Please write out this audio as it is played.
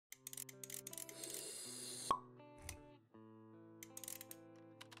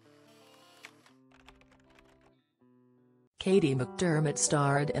Kady McDermott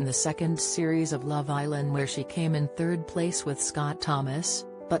starred in the second series of Love Island, where she came in third place with Scott Thomas,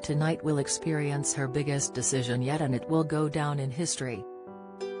 but tonight will experience her biggest decision yet, and it will go down in history.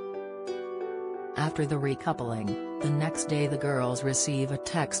 After the recoupling, the next day the girls receive a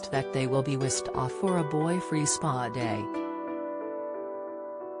text that they will be whisked off for a boy-free spa day.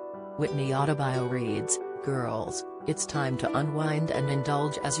 Whitney Autobio reads, "Girls, it's time to unwind and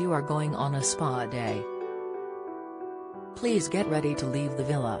indulge as you are going on a spa day. Please get ready to leave the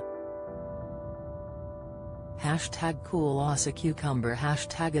villa."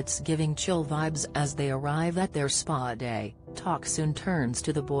 #CoolAusaCucumber #It's giving chill vibes as they arrive at their spa day. Talk soon turns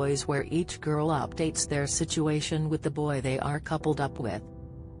to the boys, where each girl updates their situation with the boy they are coupled up with.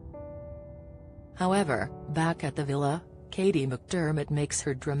 However, back at the villa, Kady McDermott makes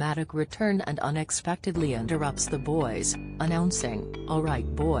her dramatic return and unexpectedly interrupts the boys, announcing,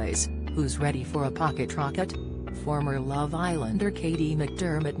 "Alright boys, who's ready for a pocket rocket?" Former Love Islander Kady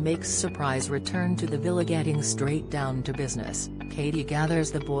McDermott makes surprise return to the villa, getting straight down to business. Kady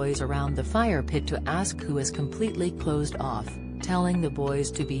gathers the boys around the fire pit to ask who is completely closed off, telling the boys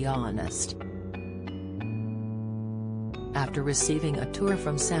to be honest. After receiving a tour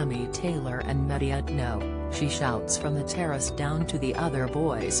from Sammy Taylor and Mediatno, she shouts from the terrace down to the other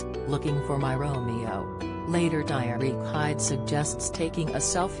boys, "Looking for my Romeo." Later Diary Hyde suggests taking a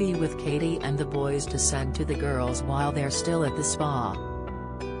selfie with Kady and the boys to send to the girls while they're still at the spa.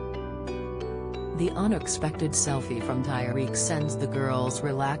 The unexpected selfie from Diary sends the girls'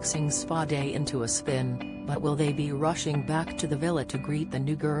 relaxing spa day into a spin, but will they be rushing back to the villa to greet the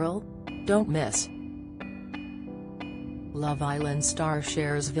new girl? Don't miss. Love Island star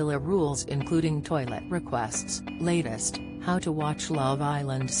shares villa rules, including toilet requests. Latest, how to watch Love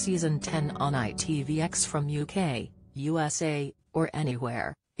Island Season 10 on ITVX from UK, USA, or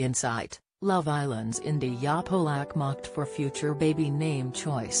anywhere. Insight, Love Island's India Polak mocked for future baby name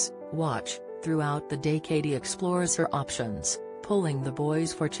choice. Watch. Throughout the day Kady explores her options, pulling the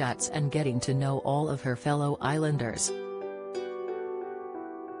boys for chats and getting to know all of her fellow islanders.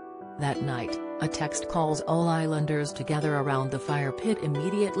 That night, a text calls all islanders together around the fire pit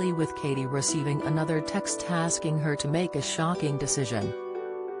immediately, with Kady receiving another text asking her to make a shocking decision.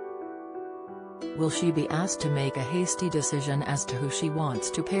 Will she be asked to make a hasty decision as to who she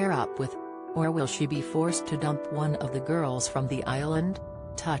wants to pair up with? Or will she be forced to dump one of the girls from the island?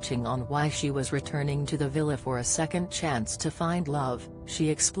 Touching on why she was returning to the villa for a second chance to find love, she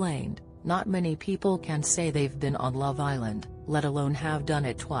explained, "Not many people can say they've been on Love Island, let alone have done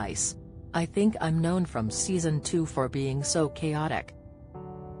it twice. I think I'm known from Season 2 for being so chaotic.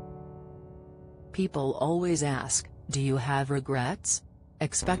 People always ask, do you have regrets?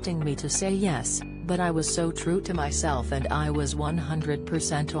 Expecting me to say yes, but I was so true to myself and I was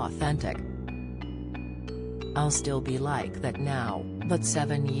 100% authentic. I'll still be like that now, but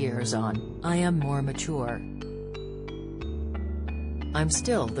 7 years on, I am more mature. I'm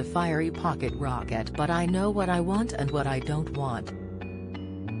still the fiery pocket rocket, but I know what I want and what I don't want.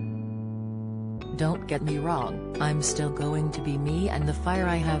 Don't get me wrong, I'm still going to be me and the fire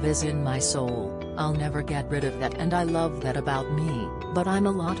I have is in my soul. I'll never get rid of that, and I love that about me, but I'm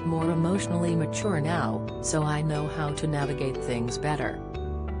a lot more emotionally mature now, so I know how to navigate things better.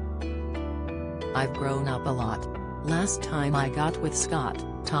 I've grown up a lot. Last time I got with Scott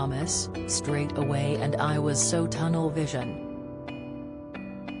Thomas, straight away, and I was so tunnel vision.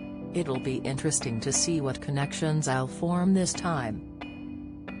 It'll be interesting to see what connections I'll form this time."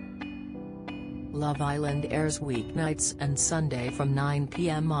 Love Island airs weeknights and Sunday from 9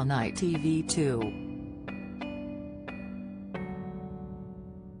 p.m. on ITV2.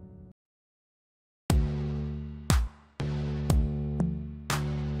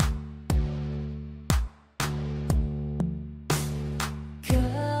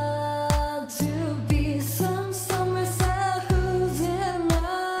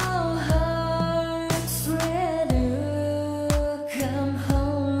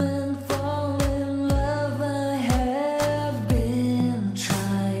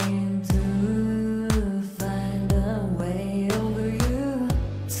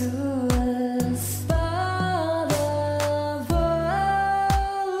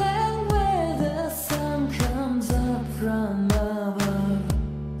 From above.